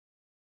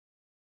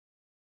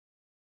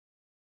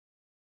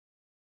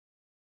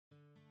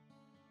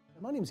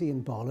My name's Ian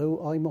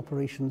Barlow. I'm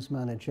Operations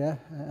Manager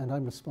and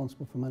I'm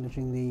responsible for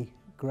managing the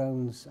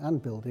grounds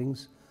and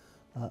buildings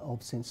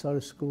of St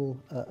Cyrus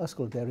School,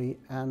 Ysgol Derry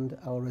and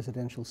our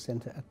residential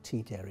centre at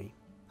T Derry.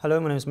 Hello,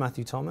 my name is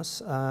Matthew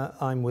Thomas.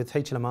 I'm with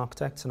HLM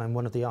Architects and I'm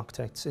one of the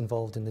architects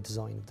involved in the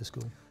design of the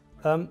school.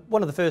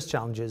 One of the first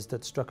challenges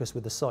that struck us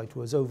with the site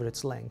was over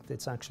its length.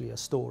 It's actually a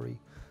story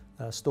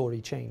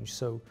change.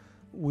 So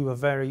we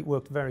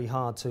worked very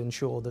hard to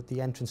ensure that the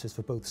entrances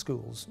for both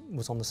schools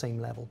was on the same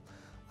level,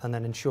 and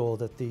then ensure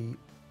that the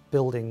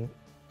building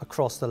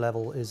across the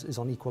level is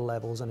on equal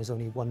levels and is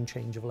only one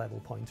change of level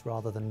point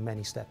rather than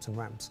many steps and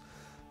ramps.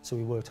 So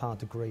we worked hard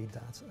to grade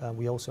that.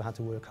 We also had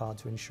to work hard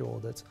to ensure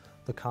that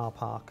the car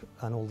park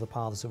and all the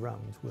paths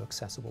around were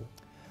accessible.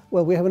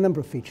 Well, we have a number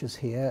of features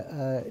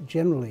here.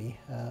 Generally,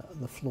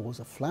 the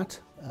floors are flat.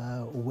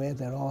 Where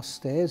there are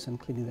stairs, and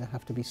clearly there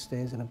have to be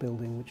stairs in a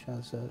building which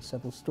has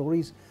several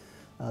stories,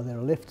 there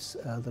are lifts.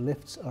 The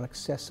lifts are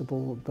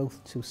accessible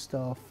both to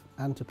staff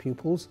and to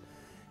pupils,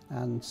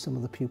 and some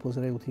of the pupils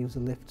are able to use the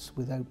lifts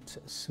without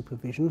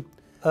supervision.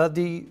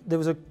 There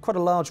was quite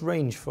a large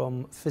range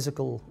from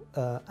physical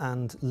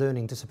and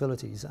learning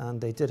disabilities,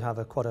 and they did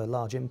have quite a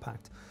large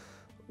impact.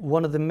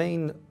 One of the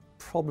main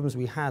problems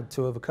we had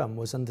to overcome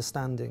was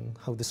understanding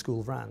how the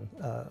school ran,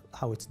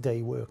 how its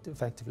day worked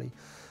effectively.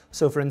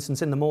 So for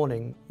instance, in the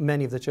morning,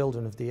 many of the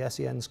children of the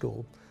SEN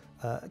school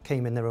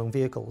came in their own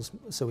vehicles,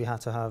 so we had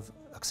to have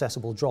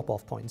accessible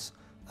drop-off points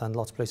and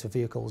lots of places for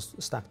vehicles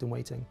stacked and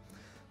waiting.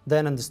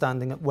 Then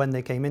understanding that when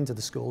they came into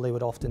the school, they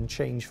would often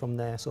change from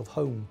their sort of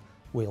home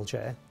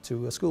wheelchair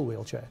to a school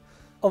wheelchair.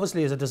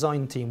 Obviously, as a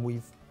design team,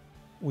 we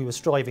were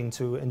striving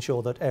to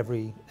ensure that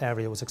every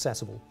area was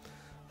accessible.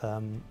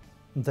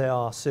 There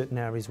are certain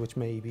areas which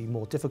may be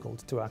more difficult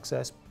to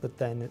access, but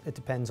then it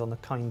depends on the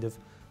kind of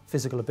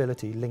physical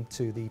ability linked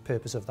to the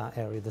purpose of that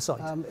area of the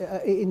site.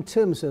 In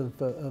terms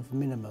of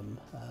minimum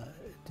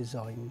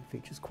design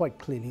features, quite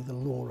clearly the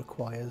law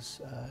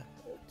requires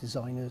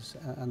designers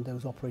and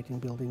those operating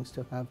buildings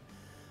to have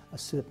a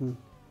certain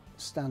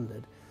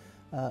standard.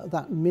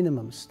 That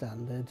minimum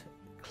standard,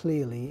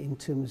 clearly in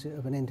terms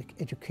of an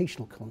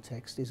educational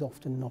context, is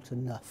often not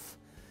enough.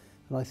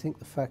 And I think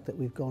the fact that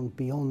we've gone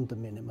beyond the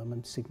minimum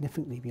and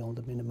significantly beyond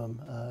the minimum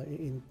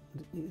in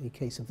the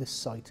case of this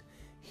site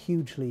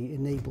hugely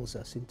enables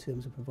us in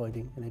terms of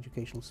providing an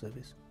educational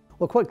service.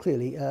 Well, quite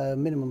clearly,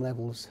 minimum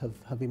levels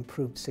have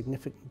improved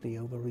significantly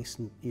over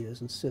recent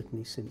years and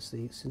certainly since the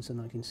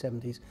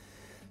 1970s.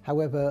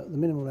 However, the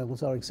minimum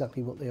levels are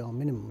exactly what they are,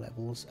 minimum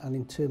levels, and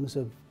in terms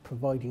of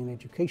providing an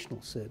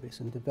educational service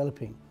and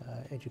developing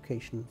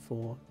education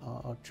for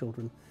our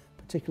children,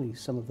 particularly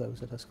some of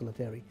those at Ysgol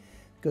Derry,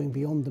 going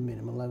beyond the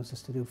minimum allows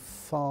us to do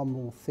far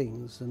more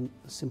things than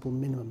the simple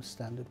minimum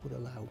standard would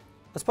allow.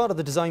 As part of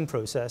the design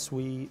process,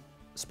 we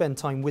spend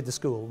time with the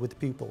school, with the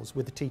pupils,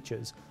 with the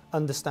teachers,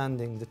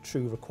 understanding the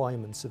true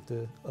requirements of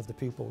the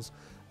pupils.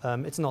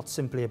 It's not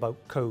simply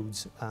about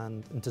codes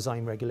and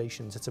design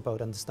regulations, it's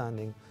about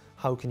understanding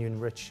how can you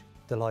enrich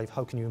their life,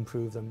 how can you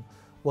improve them,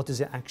 what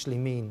does it actually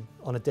mean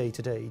on a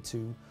day-to-day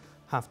to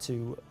have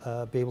to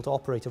be able to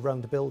operate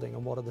around the building,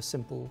 and what are the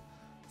simple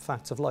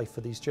facts of life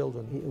for these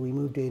children. We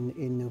moved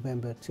in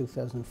November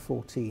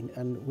 2014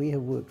 and we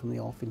have worked from the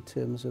off in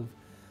terms of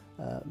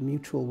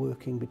mutual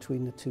working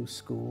between the two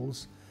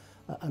schools,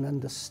 an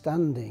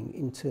understanding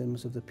in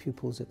terms of the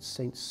pupils at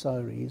St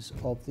Cyrus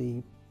of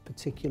the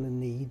particular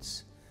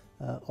needs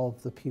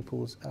of the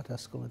pupils at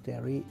Ysgol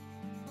Derry.